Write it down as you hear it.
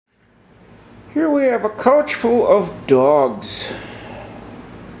Here we have a couch full of dogs.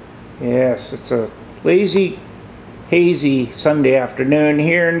 Yes, it's a lazy, hazy Sunday afternoon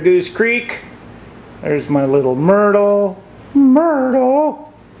here in Goose Creek. There's my little Myrtle.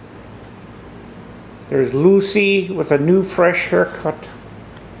 Myrtle! There's Lucy with a new fresh haircut.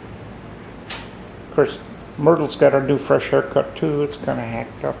 Of course, Myrtle's got a new fresh haircut too. It's kind of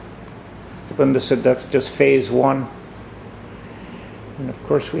hacked up. Linda said that's just phase one. And of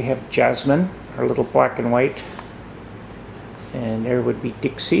course we have Jasmine, our little black and white. And there would be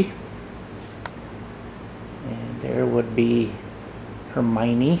Dixie. And there would be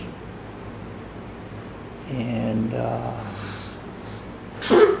Hermione. And I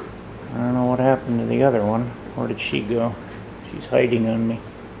don't know what happened to the other one. Where did she go? She's hiding on me.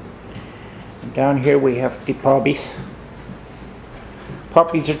 And down here we have the puppies.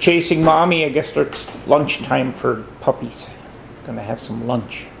 Puppies are chasing mommy. I guess it's lunchtime for puppies. Gonna have some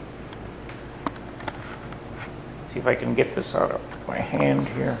lunch. See if I can get this out of my hand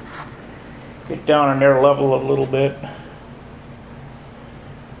here. Get down on their level a little bit.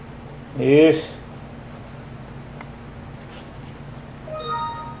 Yes.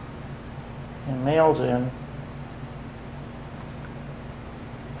 And mail's in.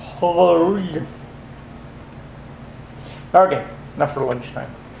 Hallelujah. Okay, enough for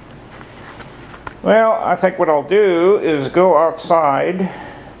lunchtime. Well, I think what I'll do is go outside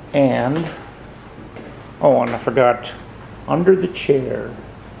and, oh, and I forgot, under the chair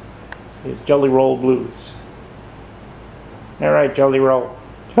is Jelly Roll Blues. All right, Jelly Roll.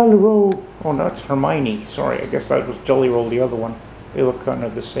 Jelly Roll. Oh, no, that's Hermione. Sorry, I guess that was Jelly Roll, the other one. They look kind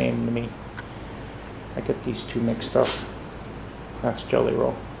of the same to me. I get these two mixed up. That's Jelly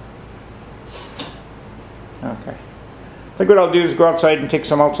Roll. Okay. I think what I'll do is go outside and take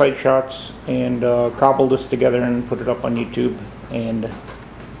some outside shots and cobble this together and put it up on YouTube, and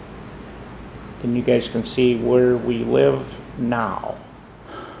then you guys can see where we live now.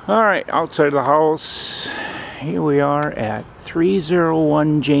 Alright, outside of the house, here we are at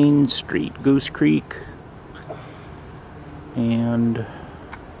 301 Jane Street, Goose Creek, and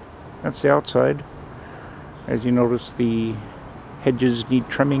that's the outside. As you notice, the hedges need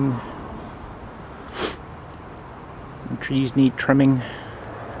trimming. The trees need trimming.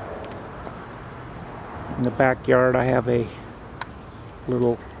 In the backyard I have a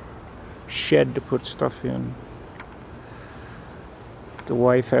little shed to put stuff in. The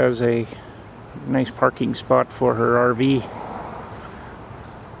wife has a nice parking spot for her RV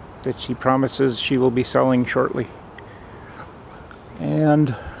that she promises she will be selling shortly.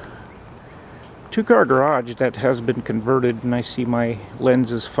 And two-car garage that has been converted, and I see my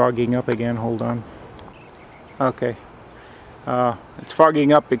lens is fogging up again. Hold on. Okay. It's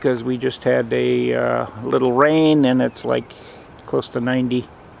fogging up because we just had a little rain and it's like close to 90.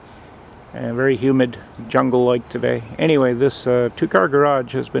 Very humid, jungle-like today. Anyway, this two-car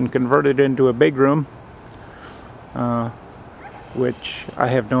garage has been converted into a big room, which I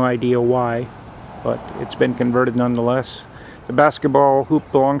have no idea why, but it's been converted nonetheless. The basketball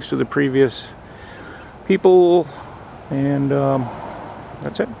hoop belongs to the previous people, and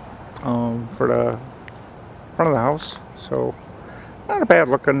that's it for the front of the house. So not a bad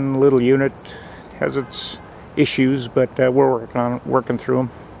looking little unit. Has its issues, but we're working through them.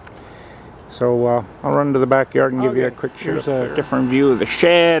 So I'll run to the backyard and give you a quick show. Here's a different view of the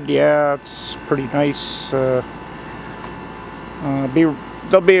shed. Yeah, it's pretty nice. There'll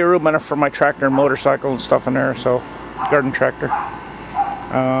be a room enough for my tractor and motorcycle and stuff in there. So garden tractor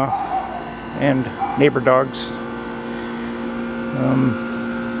and neighbor dogs.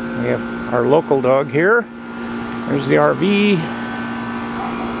 We have our local dog here. There's the RV.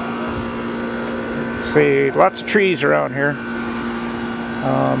 See, lots of trees around here.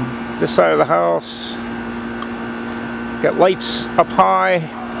 This side of the house, got lights up high,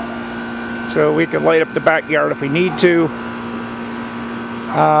 so we can light up the backyard if we need to.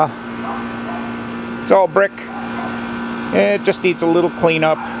 It's all brick. It just needs a little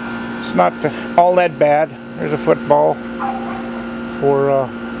cleanup. It's not all that bad. There's a football for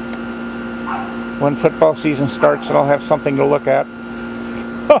when football season starts, and I'll have something to look at.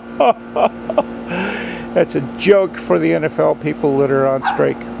 That's a joke for the NFL people that are on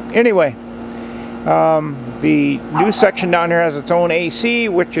strike. Anyway, the new section down here has its own AC,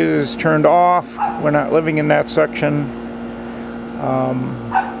 which is turned off. We're not living in that section.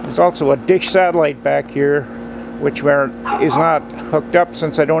 There's also a dish satellite back here, which is not hooked up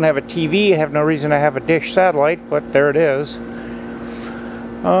since I don't have a TV. I have no reason to have a dish satellite, but there it is.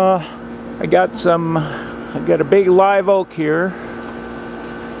 I got a big live oak here.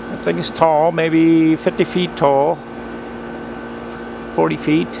 That thing is tall, maybe 50 feet tall, 40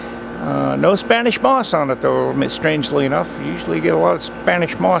 feet. No Spanish moss on it though, strangely enough. You usually get a lot of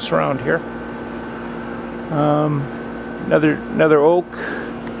Spanish moss around here. Another oak,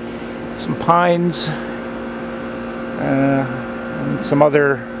 some pines, and some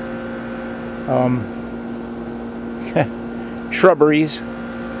other shrubberies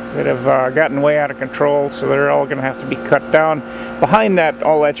that have gotten way out of control, so they're all going to have to be cut down. Behind that,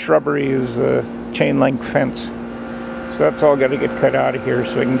 all that shrubbery is a chain link fence. So that's all got to get cut out of here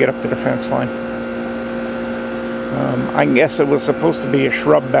so we can get up to the fence line. I guess it was supposed to be a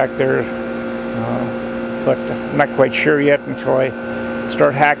shrub back there, but I'm not quite sure yet until I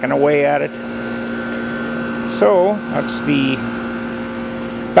start hacking away at it. So that's the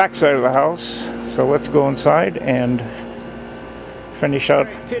back side of the house. So let's go inside and finish out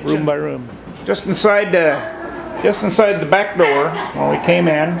room by room. Just inside the back door when we came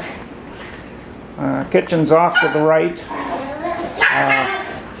in. Kitchen's off to the right.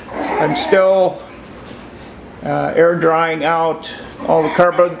 I'm still air drying out all the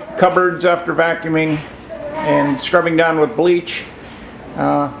cupboards after vacuuming and scrubbing down with bleach.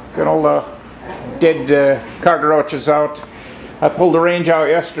 Got all the dead cockroaches out. I pulled the range out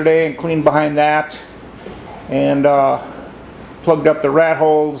yesterday and cleaned behind that, and plugged up the rat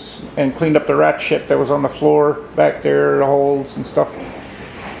holes and cleaned up the rat shit that was on the floor back there, the holes and stuff.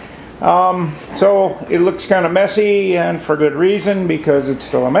 So it looks kind of messy, and for good reason, because it's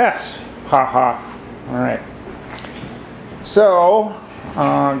still a mess. Haha. Alright. So,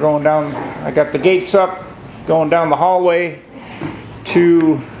 going down, I got the gates up, going down the hallway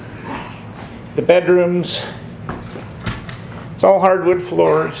to the bedrooms. It's all hardwood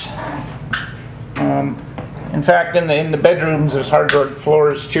floors. In fact, in the bedrooms there's hardwood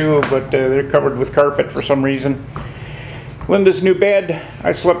floors too, but they're covered with carpet for some reason. Linda's new bed,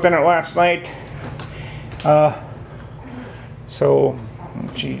 I slept in it last night. So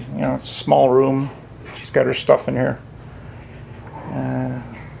she, it's a small room. She's got her stuff in here.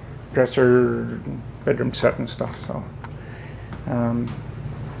 Dresser, bedroom set and stuff. So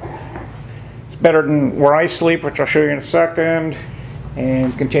it's better than where I sleep, which I'll show you in a second.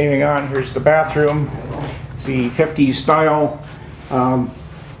 And continuing on, here's the bathroom. It's the 50s style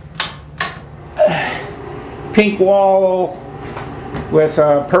pink wall with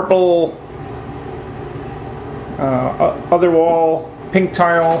a purple other wall, pink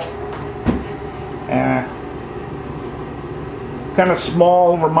tile. Kind of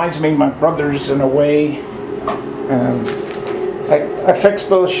small, reminds me of my brother's in a way. I fixed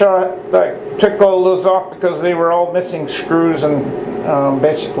those I took all those off because they were all missing screws and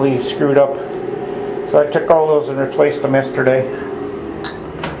basically screwed up. So I took all those and replaced them yesterday.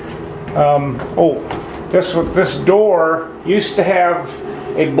 This door used to have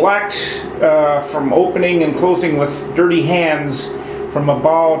a black from opening and closing with dirty hands from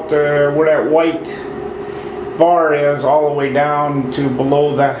about where that white bar is all the way down to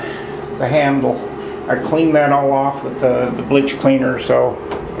below the handle. I cleaned that all off with the bleach cleaner, so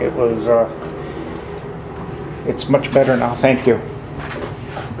it was it's much better now. Thank you.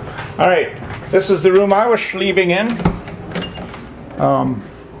 All right, this is the room I was sleeping in.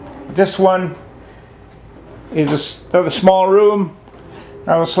 This one is another small room.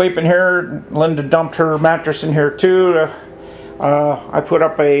 I was sleeping here. Linda dumped her mattress in here too. I put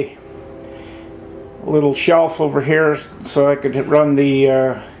up a little shelf over here so I could run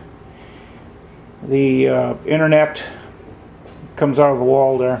the internet. Comes out of the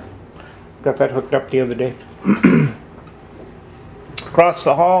wall there. Got that hooked up the other day. Across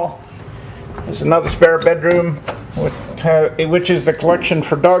the hall there's another spare bedroom, which is the collection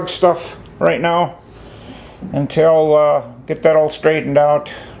for dog stuff right now, until get that all straightened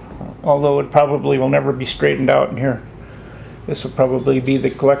out, although it probably will never be straightened out in here. This will probably be the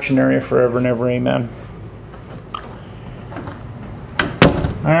collection area forever and ever, amen.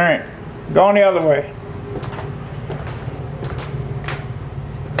 Alright, going the other way.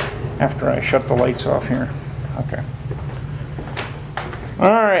 After I shut the lights off here. Okay.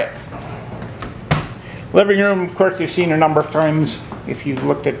 Alright. Living room, of course, you've seen a number of times if you've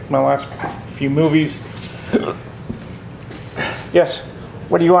looked at my last few movies. Yes.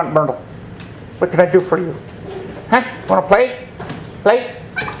 What do you want, Myrtle? What can I do for you? Huh? Want to play? Play?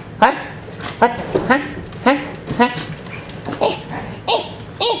 Huh? What? Huh? Huh? Huh?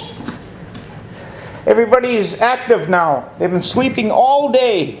 Everybody's active now. They've been sleeping all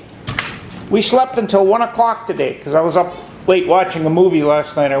day. We slept until 1 o'clock today because I was up late watching a movie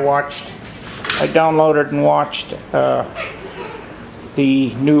last night. I downloaded and watched the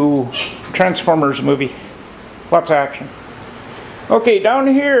new Transformers movie. Lots of action. Okay, down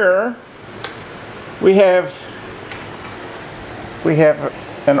here we have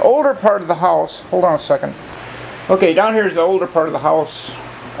an older part of the house. Hold on a second. Okay, down here's the older part of the house.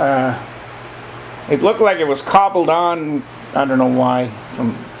 It looked like it was cobbled on, I don't know why,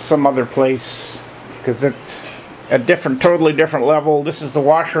 from some other place, because it's a totally different level. This is the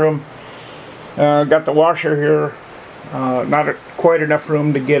washroom. Got the washer here. Not quite enough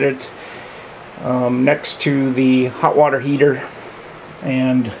room to get it next to the hot water heater,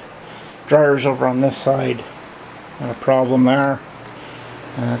 and dryers over on this side. Not a problem there.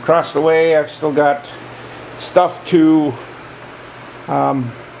 Across the way I've still got stuff to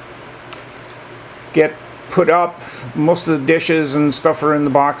get put up. Most of the dishes and stuff are in the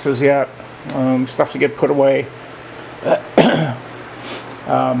boxes yet. Stuff to get put away.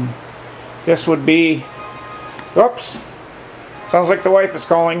 This would be, oops, sounds like the wife is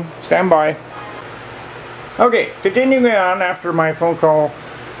calling. Stand by. Okay, continuing on after my phone call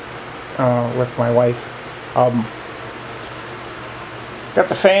with my wife. Got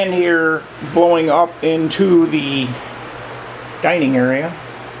the fan here blowing up into the dining area.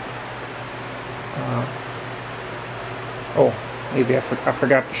 Oh, maybe I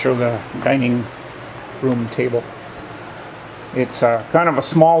forgot to show the dining room table. It's kind of a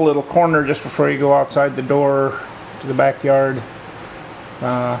small little corner just before you go outside the door to the backyard.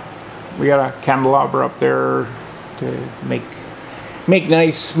 We got a candelabra up there to make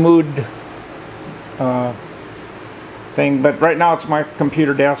nice mood thing, but right now it's my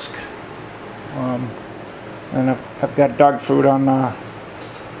computer desk, and I've got dog food on the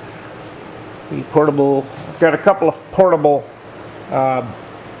portable. I've got a couple of portable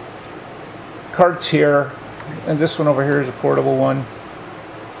carts here, and this one over here is a portable one,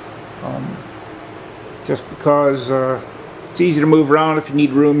 just because it's easy to move around. If you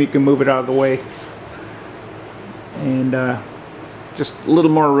need room, you can move it out of the way, and just a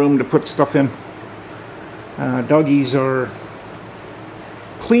little more room to put stuff in. Doggies are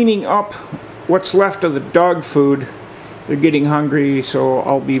cleaning up what's left of the dog food. They're getting hungry, so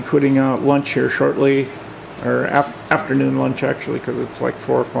I'll be putting out lunch here shortly, or afternoon lunch actually, because it's like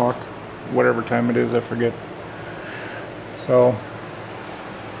 4 o'clock, whatever time it is, I forget. So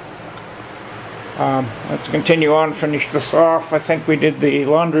let's continue on, finish this off. I think we did the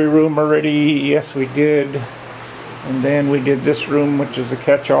laundry room already. Yes, we did. And then we did this room, which is a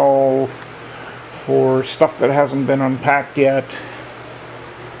catch-all for stuff that hasn't been unpacked yet.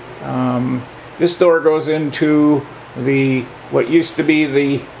 This door goes into what used to be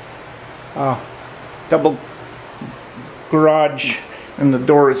the double garage, and the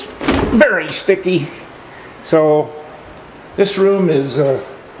door is very sticky. So this room is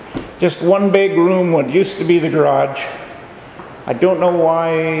just one big room, what used to be the garage. I don't know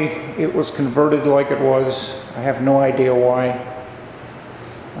why it was converted like it was. I have no idea why.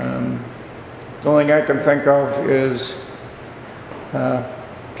 The only thing I can think of is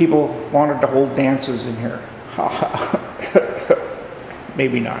people wanted to hold dances in here.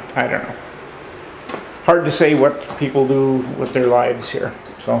 Maybe not, I don't know. Hard to say what people do with their lives here.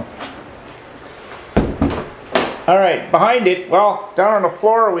 So, alright, behind it, well, down on the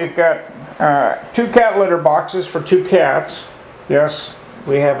floor we've got 2 cat litter boxes for 2 cats. Yes,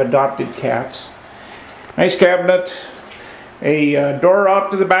 we have adopted cats. Nice cabinet. A door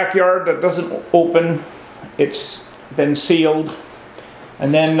out to the backyard that doesn't open. It's been sealed.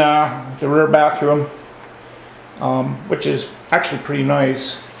 And then the rear bathroom, which is actually pretty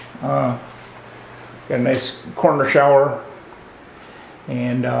nice. Got a nice corner shower,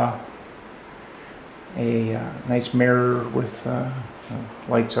 and a nice mirror with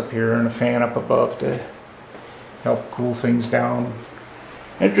lights up here and a fan up above to help cool things down.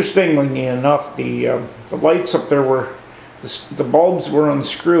 Interestingly enough, the lights up there were, the bulbs were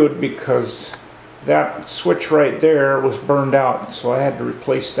unscrewed because that switch right there was burned out, so I had to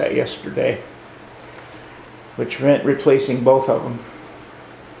replace that yesterday, which meant replacing both of them.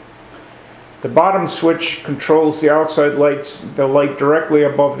 The bottom switch controls the outside lights, the light directly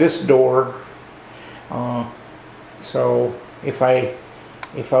above this door. So if I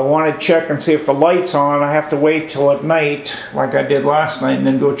want to check and see if the light's on, I have to wait till at night, like I did last night, and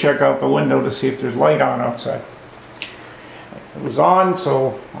then go check out the window to see if there's light on outside. It was on,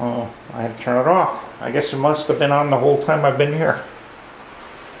 so I had to turn it off. I guess it must have been on the whole time I've been here.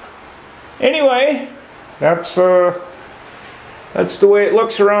 Anyway, that's the way it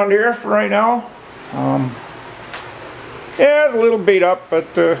looks around here for right now. Yeah, a little beat up, but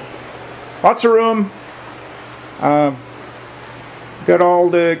lots of room. Got all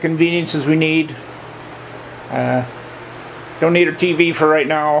the conveniences we need. Don't need a TV for right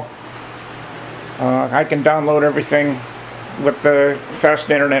now. I can download everything with the fast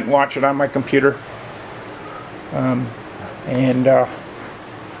internet and watch it on my computer.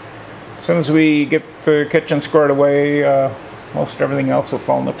 As soon as we get the kitchen squared away, most everything else will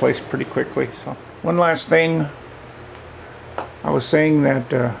fall into place pretty quickly. So, one last thing. I was saying that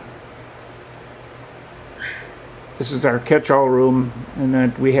this is our catch-all room, and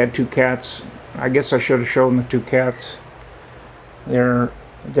that we had 2 cats. I guess I should have shown the 2 cats. There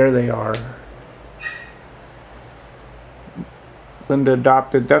they are. Linda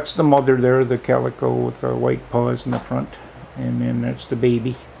adopted. That's the mother there, the calico with the white paws in the front, and then that's the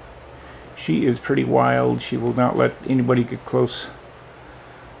baby. She is pretty wild. She will not let anybody get close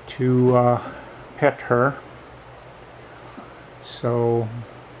to pet her. So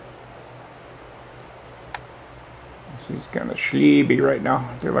she's kind of sleepy right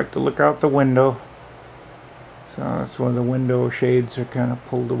now. They like to look out the window. So that's one of the window shades are kind of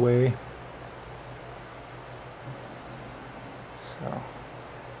pulled away. So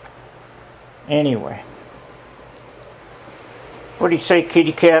anyway, what do you say,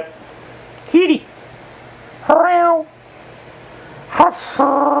 kitty cat? Kitty! Hurrow!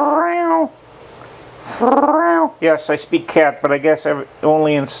 Hurrow! Hurrow! Yes, I speak cat, but I guess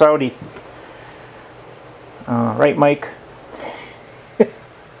only in Saudi. Right, Mike?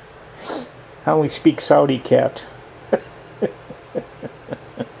 I only speak Saudi cat.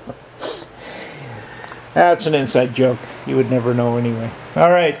 That's an inside joke. You would never know anyway.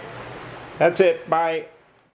 Alright. That's it. Bye.